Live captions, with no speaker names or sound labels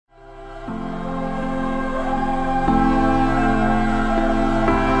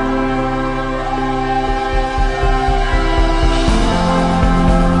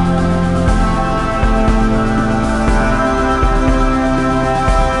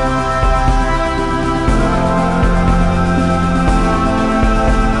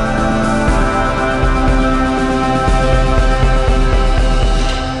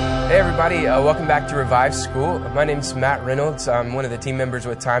welcome back to Revive School. My name is Matt Reynolds. I'm one of the team members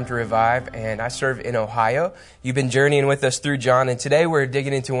with Time to Revive, and I serve in Ohio. You've been journeying with us through John, and today we're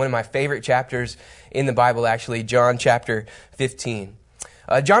digging into one of my favorite chapters in the Bible, actually, John chapter 15.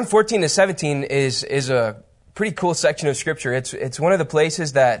 John 14 to 17 is a pretty cool section of Scripture. It's one of the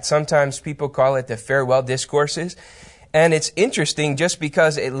places that sometimes people call it the farewell discourses, and it's interesting just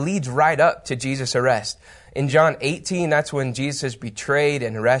because it leads right up to Jesus' arrest. In John 18, that's when Jesus is betrayed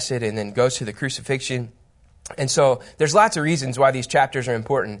and arrested and then goes to the crucifixion. And so there's lots of reasons why these chapters are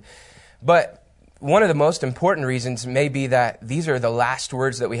important. But one of the most important reasons may be that these are the last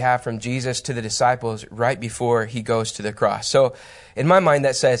words that we have from Jesus to the disciples right before he goes to the cross. So in my mind,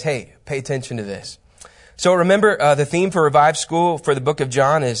 that says, hey, pay attention to this. So remember, the theme for Revive School for the book of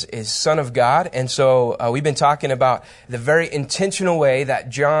John is Son of God. And so we've been talking about the very intentional way that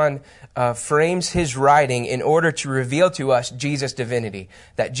John frames his writing in order to reveal to us Jesus' divinity,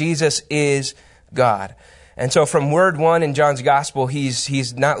 that Jesus is God. And so from word one in John's gospel,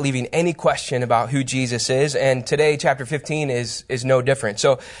 he's not leaving any question about who Jesus is. And today, chapter 15 is no different.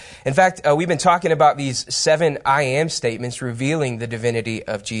 So, in fact, we've been talking about these 7 I am statements revealing the divinity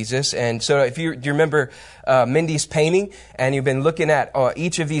of Jesus. And so do you remember Mindy's painting? And you've been looking at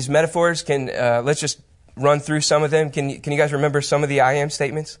each of these metaphors. Let's just run through some of them. Can you guys remember some of the I am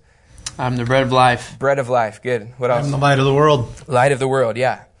statements? I'm the bread of life. Bread of life. Good. What else? I'm the light of the world. Light of the world.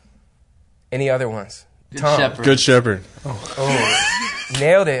 Yeah. Any other ones? Good Shepherd. Oh,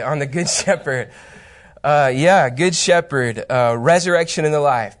 nailed it on the Good Shepherd. Good Shepherd, resurrection and the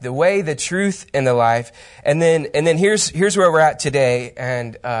life, the way, the truth, and the life. And then here's where we're at today.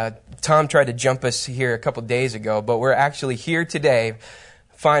 And Tom tried to jump us here a couple days ago, but we're actually here today,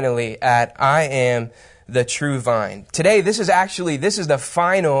 finally, at I am the true vine. Today, this is the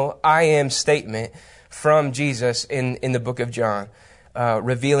final I am statement from Jesus in the book of John.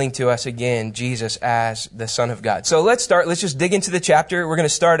 Revealing to us again Jesus as the Son of God. So let's just dig into the chapter. We're going to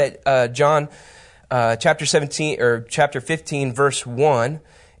start at John chapter 17 or chapter 15 verse 1,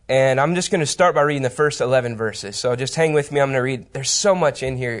 and I'm just going to start by reading the first 11 verses. So just hang with me. I'm going to read. There's so much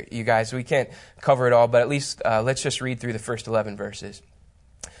in here, you guys. We can't cover it all, but at least let's just read through the first 11 verses.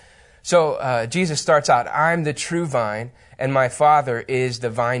 So Jesus starts out, I'm the true vine, and my Father is the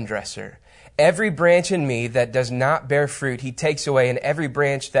vine dresser. Every branch in me that does not bear fruit, he takes away, and every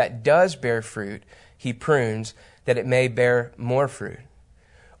branch that does bear fruit, he prunes, that it may bear more fruit.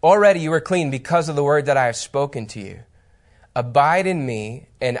 Already you are clean because of the word that I have spoken to you. Abide in me,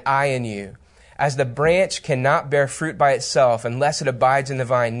 and I in you. As the branch cannot bear fruit by itself unless it abides in the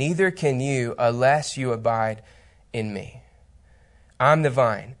vine, neither can you unless you abide in me. I'm the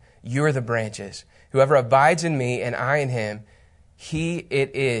vine, you are the branches. Whoever abides in me, and I in him, he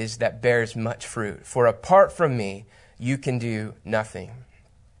it is that bears much fruit. For apart from me, you can do nothing.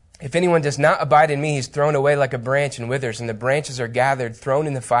 If anyone does not abide in me, he's thrown away like a branch and withers, and the branches are gathered, thrown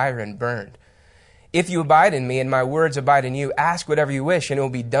in the fire, and burned. If you abide in me, and my words abide in you, ask whatever you wish, and it will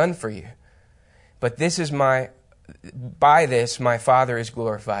be done for you. But by this my Father is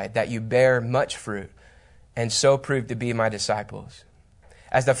glorified, that you bear much fruit, and so prove to be my disciples.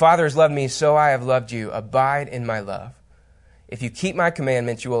 As the Father has loved me, so I have loved you. Abide in my love. If you keep my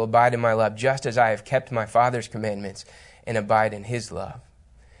commandments, you will abide in my love, just as I have kept my Father's commandments and abide in his love.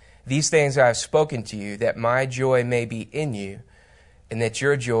 These things I have spoken to you, that my joy may be in you, and that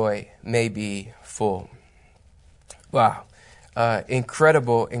your joy may be full. Wow.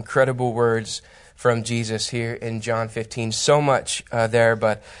 Incredible, incredible words from Jesus here in John 15. So much there,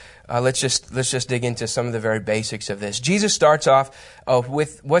 but let's just dig into some of the very basics of this. Jesus starts off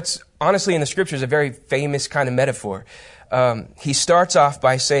with what's honestly in the Scriptures a very famous kind of metaphor. He starts off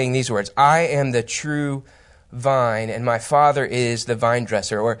by saying these words, I am the true vine, and my Father is the vine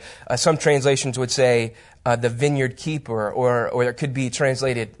dresser. Or some translations would say the vineyard keeper, or it could be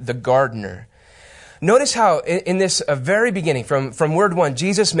translated the gardener. Notice how in this very beginning, from word one,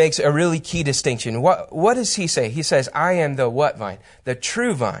 Jesus makes a really key distinction. What does he say? He says, I am the what vine? The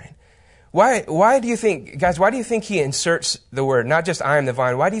true vine. Why do you think, guys, why do you think he inserts the word, not just I am the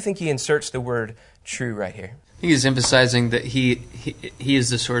vine, why do you think he inserts the word true right here? I think he's emphasizing that he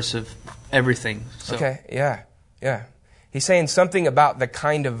is the source of everything. So. Okay, yeah. He's saying something about the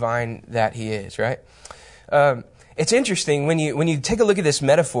kind of vine that he is, right? It's interesting when you take a look at this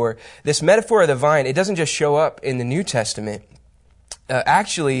metaphor of the vine, it doesn't just show up in the New Testament.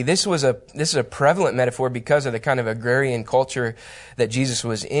 Actually, this is a prevalent metaphor because of the kind of agrarian culture that Jesus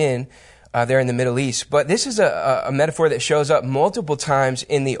was in there in the Middle East. But this is a metaphor that shows up multiple times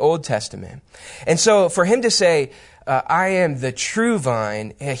in the Old Testament. And so for him to say, I am the true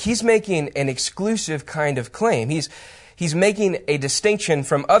vine, he's making an exclusive kind of claim. He's he's making a distinction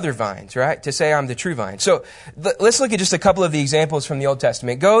from other vines, right? To say I'm the true vine. So let's look at just a couple of the examples from the Old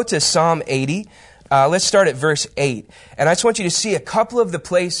Testament. Go to Psalm 80. Let's start at verse 8. And I just want you to see a couple of the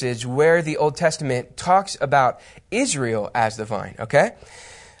places where the Old Testament talks about Israel as the vine, okay?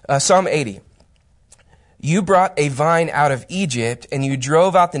 Psalm 80. You brought a vine out of Egypt, and you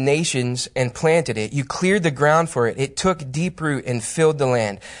drove out the nations and planted it. You cleared the ground for it. It took deep root and filled the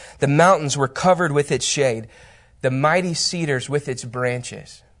land. The mountains were covered with its shade, the mighty cedars with its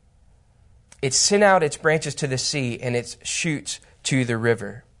branches. It sent out its branches to the sea and its shoots to the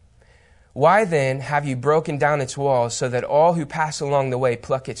river. Why then have you broken down its walls so that all who pass along the way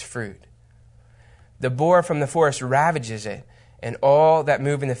pluck its fruit? The boar from the forest ravages it, and all that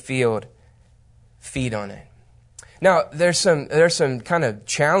move in the field feed on it. Now, there's some kind of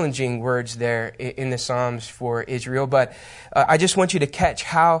challenging words there in the Psalms for Israel, but I just want you to catch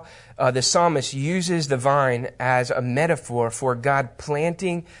how the psalmist uses the vine as a metaphor for God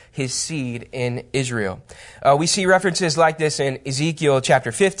planting his seed in Israel. We see references like this in Ezekiel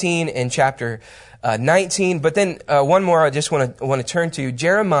chapter 15 and chapter 19, but then one more I just want to turn to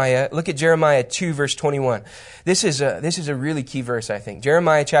Jeremiah. Look at Jeremiah 2 verse 21. This is a really key verse, I think.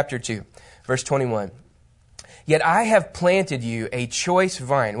 Jeremiah chapter 2 verse 21. Yet I have planted you a choice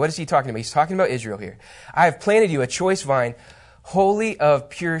vine. What is he talking about? He's talking about Israel here. I have planted you a choice vine, wholly of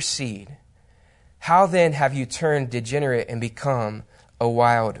pure seed. How then have you turned degenerate and become a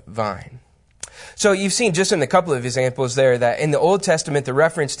wild vine? So you've seen just in a couple of examples there that in the Old Testament, the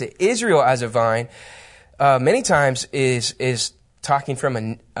reference to Israel as a vine many times is talking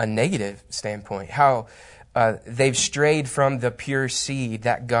from a negative standpoint, how they've strayed from the pure seed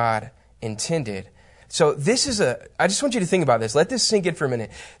that God intended. So I just want you to think about this. Let this sink in for a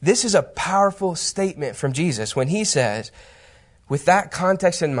minute. This is a powerful statement from Jesus when he says, with that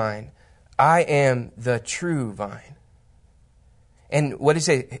context in mind, I am the true vine. And what does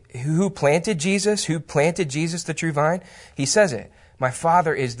he say? Who planted Jesus? Who planted Jesus, the true vine? He says it. My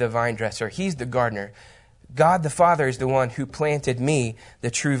Father is the vine dresser. He's the gardener. God the Father is the one who planted me,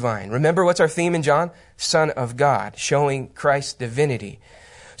 the true vine. Remember what's our theme in John? Son of God, showing Christ's divinity.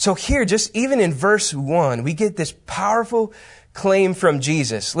 So here, just even in verse 1, we get this powerful claim from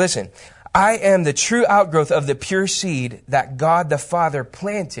Jesus. Listen, I am the true outgrowth of the pure seed that God the Father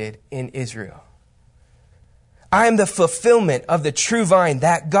planted in Israel. I am the fulfillment of the true vine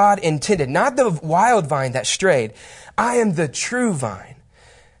that God intended, not the wild vine that strayed. I am the true vine.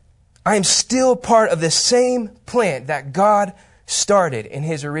 I am still part of the same plant that God started in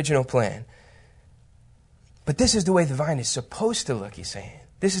his original plan. But this is the way the vine is supposed to look, he's saying.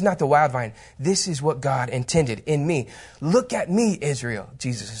 This is not the wild vine. This is what God intended in me. Look at me, Israel,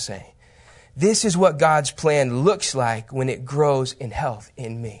 Jesus is saying. This is what God's plan looks like when it grows in health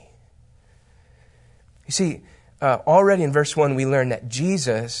in me. You see, already in verse 1, we learn that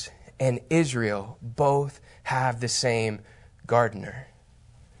Jesus and Israel both have the same gardener.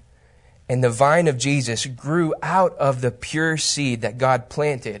 And the vine of Jesus grew out of the pure seed that God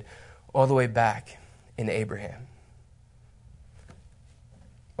planted all the way back in Abraham.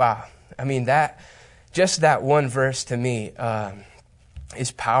 Wow. I mean, that one verse to me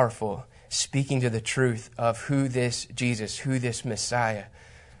is powerful, speaking to the truth of who this Jesus, who this Messiah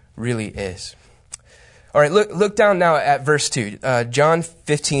really is. All right, look down now at verse 2. John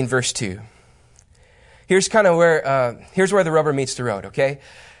 15, verse 2. Here's kind of here's where the rubber meets the road, okay?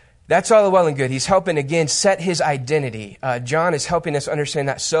 That's all well and good. He's helping, again, set his identity. John is helping us understand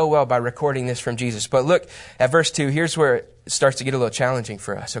that so well by recording this from Jesus. But look at verse 2. Here's where it starts to get a little challenging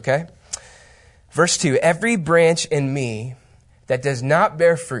for us, okay? Verse 2, every branch in me that does not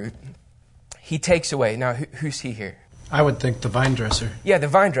bear fruit, he takes away. Now, who's he here? I would think the vine dresser. Yeah, the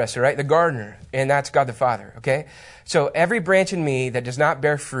vine dresser, right? The gardener. And that's God the Father, okay? So every branch in me that does not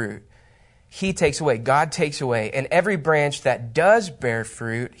bear fruit, he takes away. God takes away. And every branch that does bear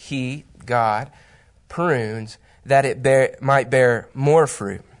fruit, he, God, prunes that it might bear more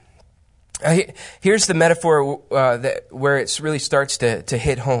fruit. Here's the metaphor where it really starts to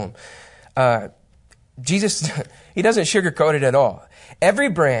hit home. Jesus, he doesn't sugarcoat it at all. Every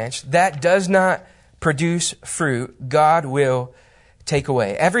branch that does not produce fruit, God will take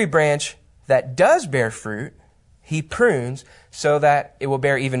away. Every branch that does bear fruit, he prunes so that it will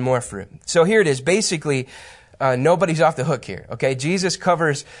bear even more fruit. So here it is. Basically, nobody's off the hook here. Okay, Jesus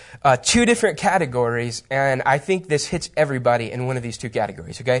covers two different categories, and I think this hits everybody in one of these two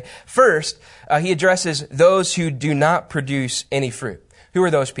categories. Okay, first, he addresses those who do not produce any fruit. Who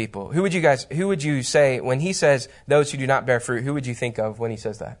are those people? Who would you say when he says those who do not bear fruit? Who would you think of when he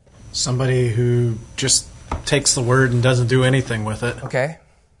says that? Somebody who just takes the word and doesn't do anything with it. Okay,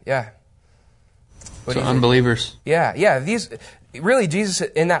 yeah. What So do you think? unbelievers. Yeah. Really, Jesus,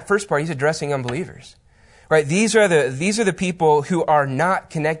 in that first part, he's addressing unbelievers. Right? These are the people who are not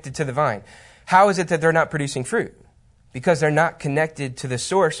connected to the vine. How is it that they're not producing fruit? Because they're not connected to the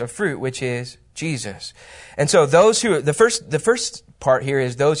source of fruit, which is Jesus. And so the first part here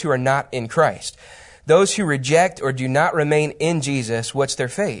is those who are not in Christ. Those who reject or do not remain in Jesus, what's their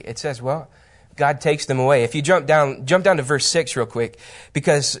fate? It says, well, God takes them away. If you jump down to verse 6 real quick,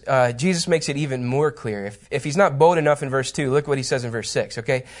 because Jesus makes it even more clear. If he's not bold enough in verse 2, look what he says in verse 6,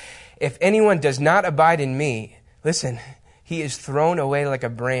 okay? If anyone does not abide in me, listen, he is thrown away like a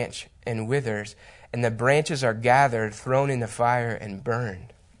branch and withers, and the branches are gathered, thrown in the fire, and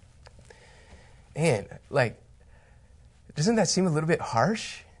burned. Man, doesn't that seem a little bit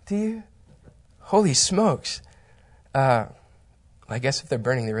harsh to you? Holy smokes. I guess if they're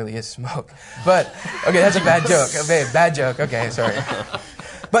burning, there really is smoke. But, okay, that's a bad joke. Okay, bad joke. Okay, sorry.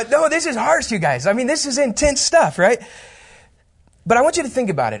 But no, this is harsh, you guys. I mean, this is intense stuff, right? But I want you to think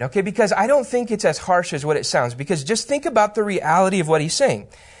about it, okay? Because I don't think it's as harsh as what it sounds. Because just think about the reality of what he's saying.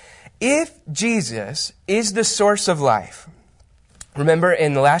 If Jesus is the source of life, remember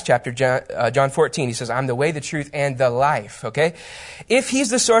in the last chapter, John 14, he says, I'm the way, the truth, and the life, okay? If he's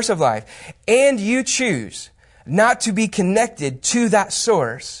the source of life, and you choose not to be connected to that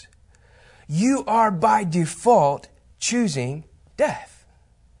source, you are by default choosing death.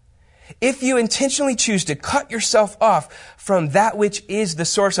 If you intentionally choose to cut yourself off from that which is the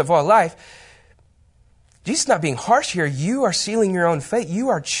source of all life, Jesus is not being harsh here. You are sealing your own fate. You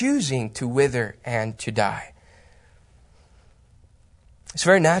are choosing to wither and to die. It's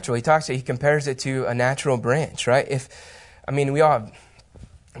very natural. He compares it to a natural branch, right? We all have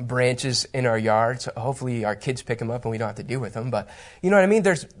branches in our yards. Hopefully our kids pick them up and we don't have to deal with them. But you know what I mean?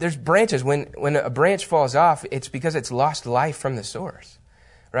 There's branches. When a branch falls off, it's because it's lost life from the source,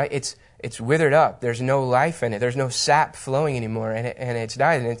 right? It's withered up. There's no life in it. There's no sap flowing anymore, and it's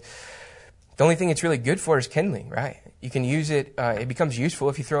died. And the only thing it's really good for is kindling, right? You can use it. It becomes useful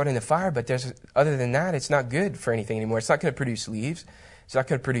if you throw it in the fire. But other than that, it's not good for anything anymore. It's not going to produce leaves. It's not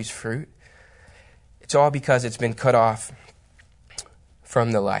going to produce fruit. It's all because it's been cut off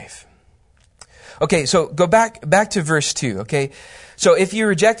from the life. Okay, so go back to verse 2, okay? So if you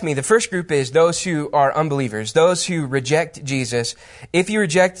reject me, the first group is those who are unbelievers, those who reject Jesus. If you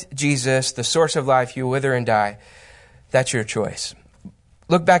reject Jesus, the source of life, you will wither and die. That's your choice.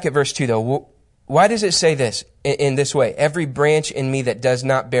 Look back at verse 2, though. Why does it say this in this way? Every branch in me that does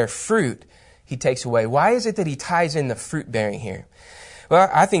not bear fruit, he takes away. Why is it that he ties in the fruit bearing here? Well,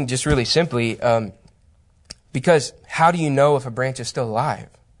 I think just really simply, because how do you know if a branch is still alive?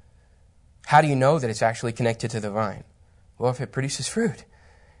 How do you know that it's actually connected to the vine? Well, if it produces fruit.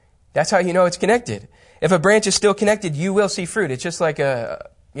 That's how you know it's connected. If a branch is still connected, you will see fruit. It's just like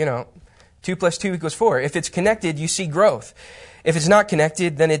 2 plus 2 equals 4. If it's connected, you see growth. If it's not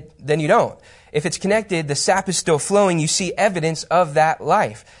connected, then you don't. If it's connected, the sap is still flowing. You see evidence of that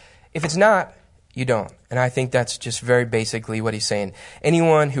life. If it's not, you don't. And I think that's just very basically what he's saying.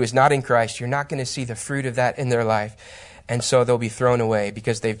 Anyone who is not in Christ, you're not going to see the fruit of that in their life. And so they'll be thrown away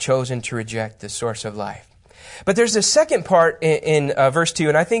because they've chosen to reject the source of life. But there's a second part in verse 2,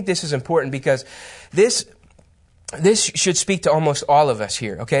 and I think this is important because this should speak to almost all of us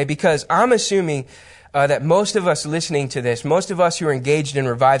here, okay? Because I'm assuming that most of us listening to this, most of us who are engaged in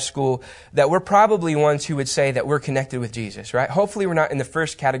Revive School, that we're probably ones who would say that we're connected with Jesus, right? Hopefully we're not in the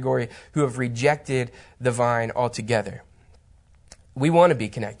first category who have rejected the vine altogether. We want to be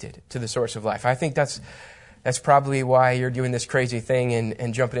connected to the source of life. I think that's probably why you're doing this crazy thing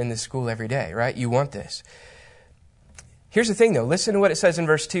and jumping in this school every day, right? You want this. Here's the thing, though. Listen to what it says in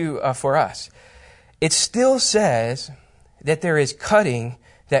verse 2 for us. It still says that there is cutting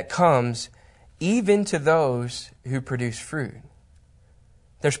that comes even to those who produce fruit.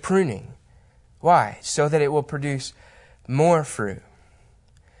 There's pruning. Why? So that it will produce more fruit.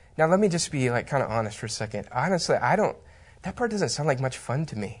 Now, let me just be kind of honest for a second. Honestly, that part doesn't sound like much fun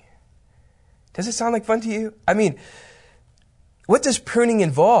to me. Does it sound like fun to you? I mean, what does pruning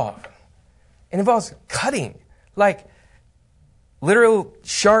involve? It involves cutting, like literal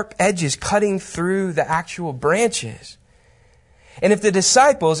sharp edges cutting through the actual branches. And if the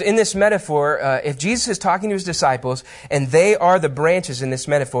disciples in this metaphor, if Jesus is talking to his disciples and they are the branches in this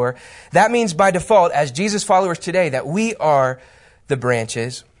metaphor, that means by default, as Jesus followers today, that we are the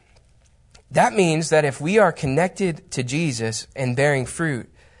branches. That means that if we are connected to Jesus and bearing fruit,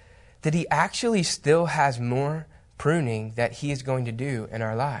 that he actually still has more pruning that he is going to do in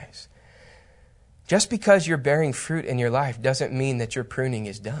our lives. Just because you're bearing fruit in your life doesn't mean that your pruning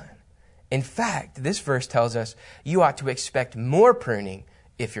is done. In fact, this verse tells us you ought to expect more pruning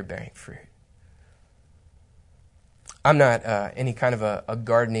if you're bearing fruit. I'm not any kind of a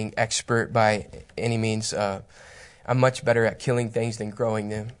gardening expert by any means. I'm much better at killing things than growing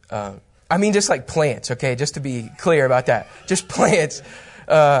them. I mean, just like plants, okay? Just to be clear about that. Just plants.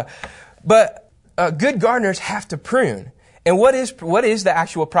 But good gardeners have to prune. And what is the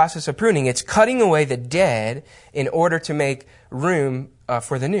actual process of pruning? It's cutting away the dead in order to make room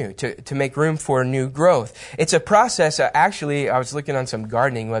for the new, to make room for new growth. It's a process. Actually, I was looking on some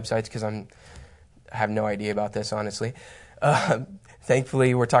gardening websites because I have no idea about this, honestly.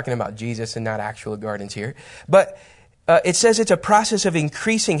 Thankfully, we're talking about Jesus and not actual gardens here. But it says it's a process of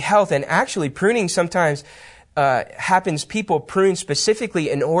increasing health, and actually pruning sometimes happens. People prune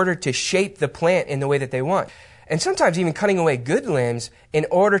specifically in order to shape the plant in the way that they want. And sometimes even cutting away good limbs in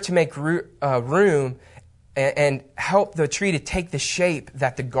order to make room and help the tree to take the shape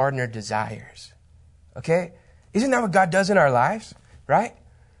that the gardener desires. Okay? Isn't that what God does in our lives? Right?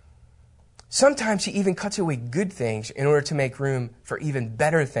 Sometimes He even cuts away good things in order to make room for even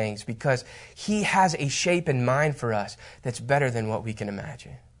better things, because He has a shape in mind for us that's better than what we can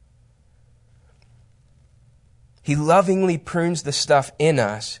imagine. He lovingly prunes the stuff in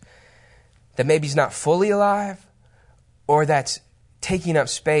us that maybe is not fully alive or that's taking up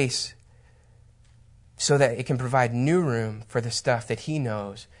space so that it can provide new room for the stuff that He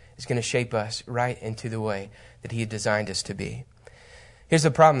knows is going to shape us right into the way that He had designed us to be. Here's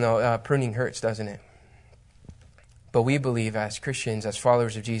the problem, though. Pruning hurts, doesn't it? But we believe as Christians, as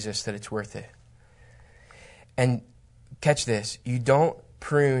followers of Jesus, that it's worth it. And catch this. You don't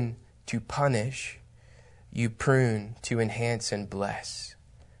prune to punish. You prune to enhance and bless.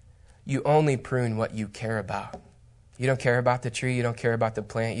 You only prune what you care about. You don't care about the tree. You don't care about the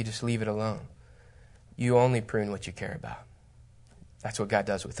plant. You just leave it alone. You only prune what you care about. That's what God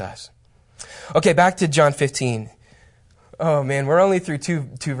does with us. Okay, back to John 15. Oh man, we're only through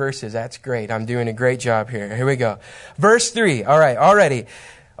two verses. That's great. I'm doing a great job here. Here we go. Verse 3. All right,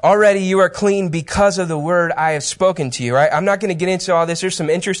 Already you are clean because of the word I have spoken to you, right? I'm not going to get into all this. There's some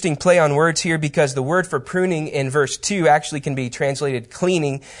interesting play on words here because the word for pruning in verse 2 actually can be translated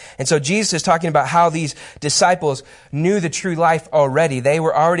cleaning. And so Jesus is talking about how these disciples knew the true life already. They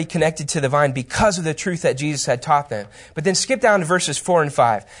were already connected to the vine because of the truth that Jesus had taught them. But then skip down to verses 4 and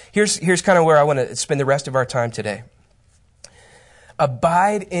 5. Here's kind of where I want to spend the rest of our time today.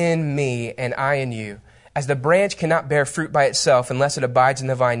 Abide in me and I in you. As the branch cannot bear fruit by itself unless it abides in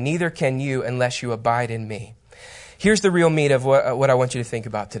the vine, neither can you unless you abide in me. Here's the real meat of what I want you to think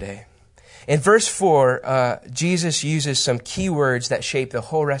about today. In verse 4, Jesus uses some key words that shape the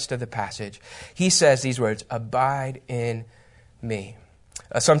whole rest of the passage. He says these words, abide in me.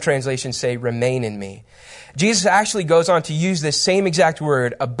 Some translations say remain in me. Jesus actually goes on to use this same exact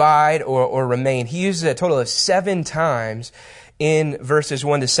word, abide or remain. He uses it a total of 7 times in verses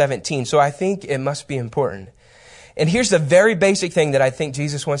 1 to 17. So I think it must be important. And here's the very basic thing that I think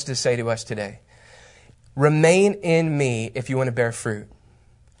Jesus wants to say to us today. Remain in me if you want to bear fruit,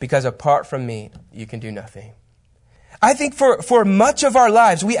 because apart from me, you can do nothing. I think for much of our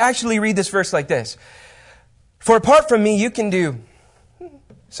lives, we actually read this verse like this. For apart from me, you can do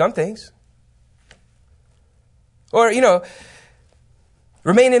some things. Or,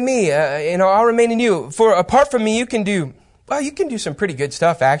 remain in me, I'll remain in you. For apart from me, you can do some pretty good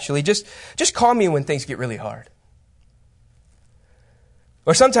stuff, actually. Just call me when things get really hard.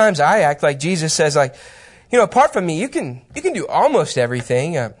 Or sometimes I act like Jesus says, apart from me, you can do almost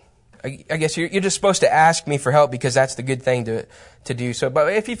everything. I guess you're just supposed to ask me for help because that's the good thing to do. So,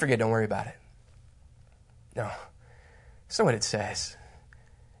 but if you forget, don't worry about it. No, that's not what it says.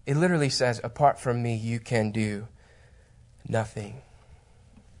 It literally says, apart from me, you can do nothing.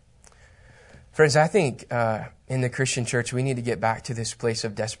 Friends, I think in the Christian church, we need to get back to this place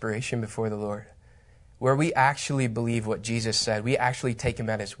of desperation before the Lord, where we actually believe what Jesus said. We actually take Him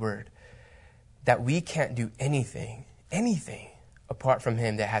at His word, that we can't do anything apart from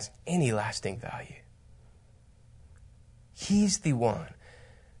Him that has any lasting value. He's the one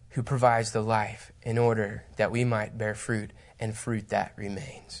who provides the life in order that we might bear fruit, and fruit that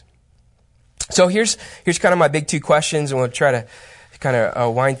remains. So here's kind of my big 2 questions, and we'll try to kind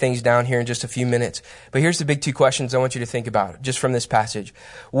of wind things down here in just a few minutes. But here's the big 2 questions I want you to think about just from this passage.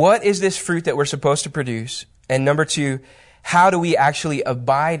 What is this fruit that we're supposed to produce? And number 2, how do we actually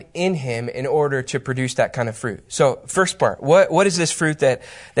abide in Him in order to produce that kind of fruit? So first part, what is this fruit that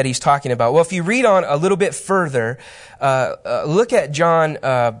He's talking about? Well, if you read on a little bit further, look at John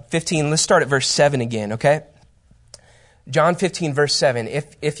 15. Let's start at verse 7 again, okay? John 15, verse 7.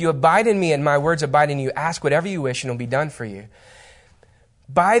 If you abide in me and my words abide in you, ask whatever you wish and it will be done for you.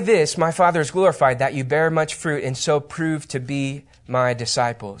 By this, my Father is glorified, that you bear much fruit and so prove to be my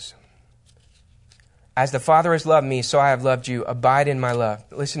disciples. As the Father has loved me, so I have loved you. Abide in my love.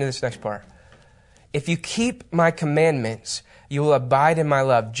 Listen to this next part. If you keep my commandments, you will abide in my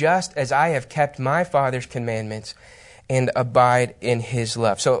love, just as I have kept my Father's commandments and abide in his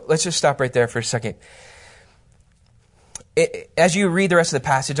love. So let's just stop right there for a second. As you read the rest of the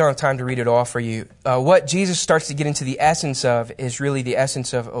passage, I don't have time to read it all for you. What Jesus starts to get into the essence of is really the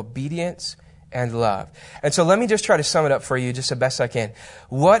essence of obedience and love. And so let me just try to sum it up for you just the best I can.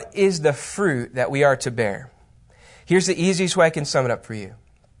 What is the fruit that we are to bear? Here's the easiest way I can sum it up for you.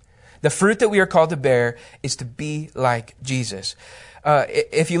 The fruit that we are called to bear is to be like Jesus.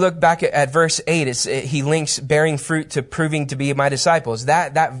 If you look back at verse 8, he links bearing fruit to proving to be my disciples.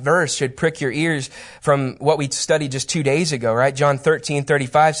 That verse should prick your ears from what we studied just 2 days ago, right? John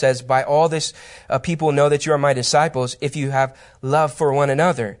 13:35 says, by all this people know that you are my disciples if you have love for one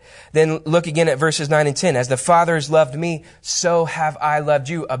another. Then look again at verses 9 and 10. As the Father has loved me, so have I loved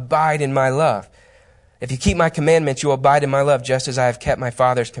you. Abide in my love. If you keep my commandments, you will abide in my love, just as I have kept my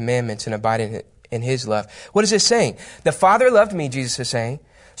Father's commandments and abide in his love. What is this saying? The Father loved me, Jesus is saying,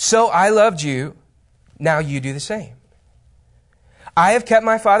 so I loved you, now you do the same. I have kept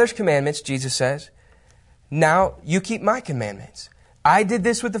my Father's commandments, Jesus says, now you keep my commandments. I did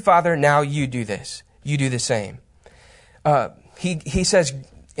this with the Father, now you do this. You do the same. He says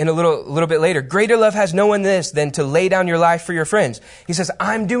in a little bit later, greater love has no one this than to lay down your life for your friends. He says,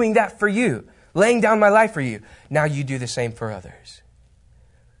 I'm doing that for you, laying down my life for you. Now you do the same for others.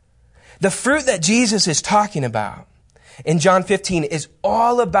 The fruit that Jesus is talking about in John 15 is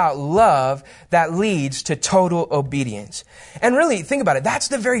all about love that leads to total obedience. And really, think about it. That's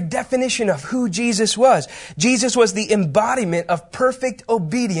the very definition of who Jesus was. Jesus was the embodiment of perfect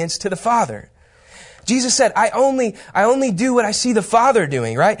obedience to the Father. Jesus said, I only do what I see the Father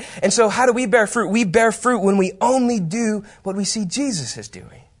doing, right? And so how do we bear fruit? We bear fruit when we only do what we see Jesus is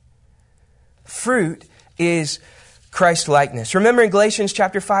doing. Fruit is Christ-likeness. Remember in Galatians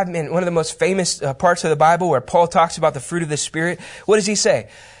chapter 5, one of the most famous parts of the Bible where Paul talks about the fruit of the Spirit? What does he say?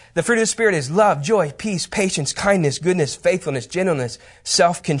 The fruit of the Spirit is love, joy, peace, patience, kindness, goodness, faithfulness, gentleness,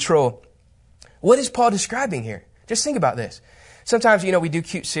 self-control. What is Paul describing here? Just think about this. Sometimes, we do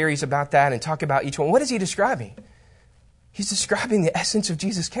cute series about that and talk about each one. What is he describing? He's describing the essence of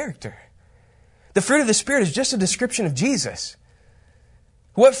Jesus' character. The fruit of the Spirit is just a description of Jesus.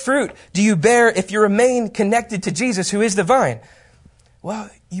 What fruit do you bear if you remain connected to Jesus, who is the vine? Well,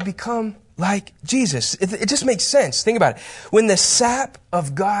 you become like Jesus. It just makes sense. Think about it. When the sap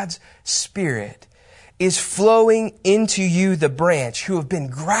of God's Spirit is flowing into you, the branch, who have been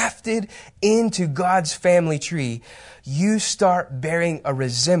grafted into God's family tree, you start bearing a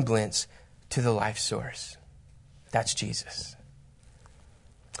resemblance to the life source. That's Jesus.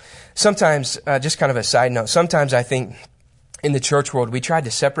 Sometimes, just kind of a side note, sometimes I think in the church world, we tried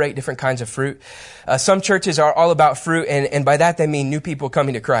to separate different kinds of fruit. Some churches are all about fruit, and by that they mean new people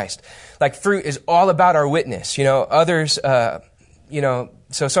coming to Christ. Like fruit is all about our witness. Others,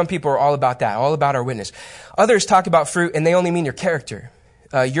 so some people are all about that, all about our witness. Others talk about fruit, and they only mean your character,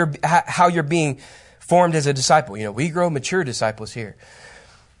 how you're being formed as a disciple. We grow mature disciples here.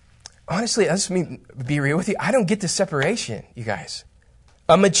 Honestly, let's be real with you. I don't get the separation, you guys.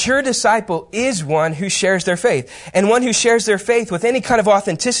 A mature disciple is one who shares their faith. And one who shares their faith with any kind of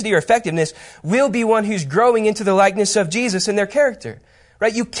authenticity or effectiveness will be one who's growing into the likeness of Jesus in their character.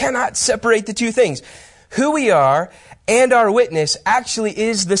 Right? You cannot separate the two things. Who we are and our witness actually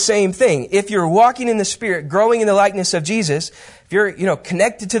is the same thing. If you're walking in the Spirit, growing in the likeness of Jesus, if you're,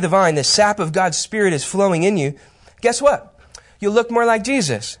 connected to the vine, the sap of God's Spirit is flowing in you, guess what? You'll look more like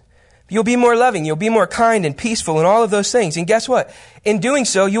Jesus. You'll be more loving. You'll be more kind and peaceful and all of those things. And guess what? In doing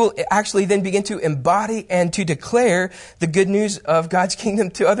so, you will actually then begin to embody and to declare the good news of God's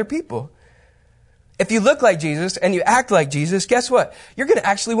kingdom to other people. If you look like Jesus and you act like Jesus, guess what? You're going to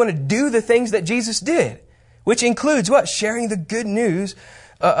actually want to do the things that Jesus did, which includes what? Sharing the good news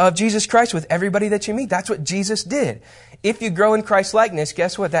of Jesus Christ with everybody that you meet. That's what Jesus did. If you grow in Christ likeness,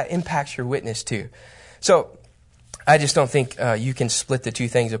 guess what? That impacts your witness too. So, I just don't think you can split the two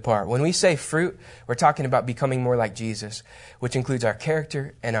things apart. When we say fruit, we're talking about becoming more like Jesus, which includes our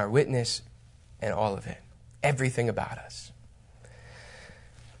character and our witness and all of it. Everything about us.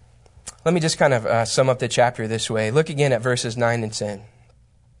 Let me just kind of sum up the chapter this way. Look again at verses 9 and 10.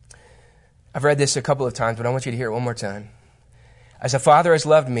 I've read this a couple of times, but I want you to hear it one more time. As the Father has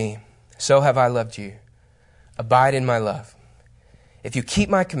loved me, so have I loved you. Abide in my love. If you keep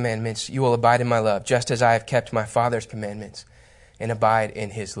my commandments, you will abide in my love, just as I have kept my Father's commandments and abide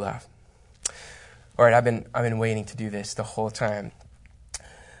in his love. All right, I've been waiting to do this the whole time.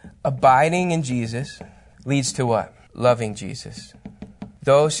 Abiding in Jesus leads to what? Loving Jesus.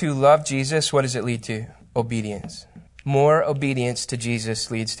 Those who love Jesus, what does it lead to? Obedience. More obedience to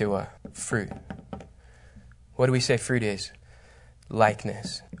Jesus leads to what? Fruit. What do we say fruit is?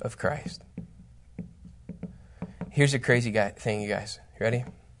 Likeness of Christ. Here's a crazy thing, you guys. Ready?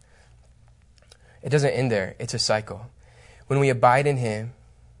 It doesn't end there. It's a cycle. When we abide in Him,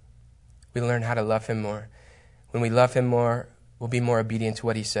 we learn how to love Him more. When we love Him more, we'll be more obedient to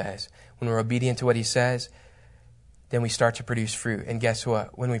what He says. When we're obedient to what He says, then we start to produce fruit. And guess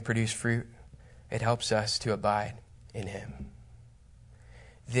what? When we produce fruit, it helps us to abide in Him.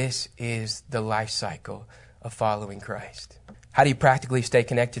 This is the life cycle of following Christ. How do you practically stay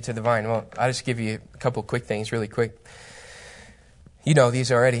connected to the vine? Well, I'll just give you a couple quick things really quick. You know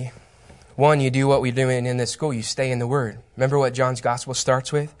these already. One, you do what we're doing in this school. You stay in the Word. Remember what John's Gospel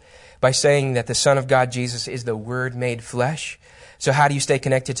starts with? By saying that the Son of God, Jesus, is the Word made flesh. So how do you stay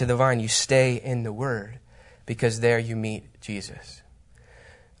connected to the vine? You stay in the Word, because there you meet Jesus.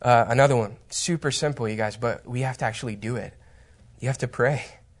 Another one, super simple, you guys, but we have to actually do it. You have to pray.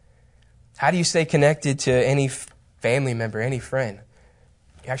 How do you stay connected to any family member, any friend?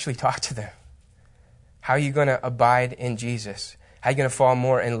 You actually talk to them. How are you going to abide in Jesus? How are you going to fall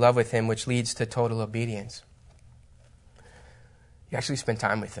more in love with Him, which leads to total obedience? You actually spend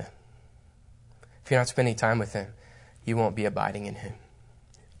time with Him. If you're not spending time with Him, you won't be abiding in Him.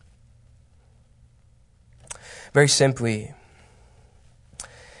 Very simply,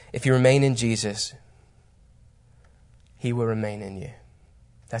 if you remain in Jesus, He will remain in you.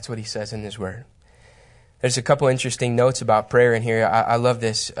 That's what He says in His Word. There's a couple interesting notes about prayer in here. I love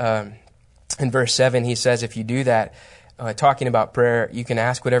this. In verse 7, He says, if you do that, talking about prayer, you can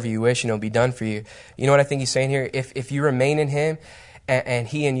ask whatever you wish and it'll be done for you. You know what I think He's saying here? If you remain in Him and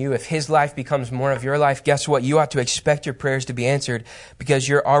He in you, if His life becomes more of your life, guess what? You ought to expect your prayers to be answered, because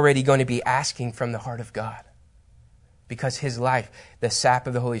you're already going to be asking from the heart of God. Because His life, the sap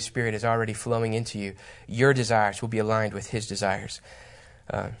of the Holy Spirit, is already flowing into you. Your desires will be aligned with His desires.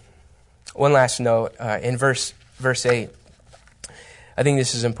 One last note, in verse 8, I think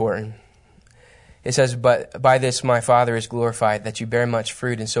this is important. It says, but by this my Father is glorified, that you bear much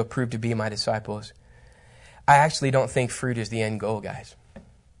fruit and so prove to be my disciples. I actually don't think fruit is the end goal, guys.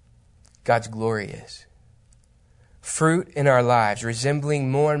 God's glory is. Fruit in our lives, resembling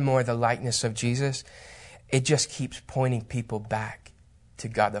more and more the likeness of Jesus, it just keeps pointing people back to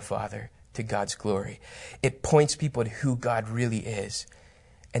God the Father, to God's glory. It points people to who God really is.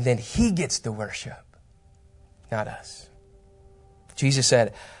 And then He gets the worship, not us. Jesus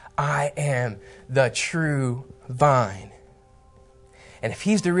said, I am the true vine. And if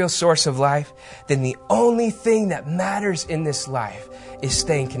He's the real source of life, then the only thing that matters in this life is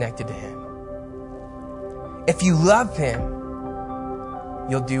staying connected to Him. If you love Him,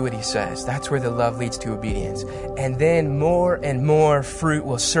 you'll do what He says. That's where the love leads to obedience. And then more and more fruit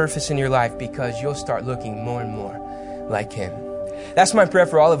will surface in your life, because you'll start looking more and more like Him. That's my prayer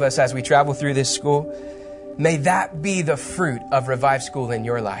for all of us as we travel through this school. May that be the fruit of Revive School in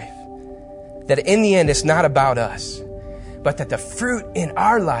your life. That in the end, it's not about us, but that the fruit in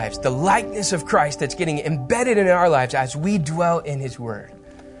our lives, the likeness of Christ that's getting embedded in our lives as we dwell in His Word,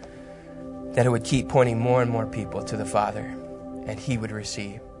 that it would keep pointing more and more people to the Father, and He would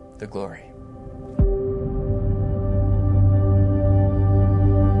receive the glory.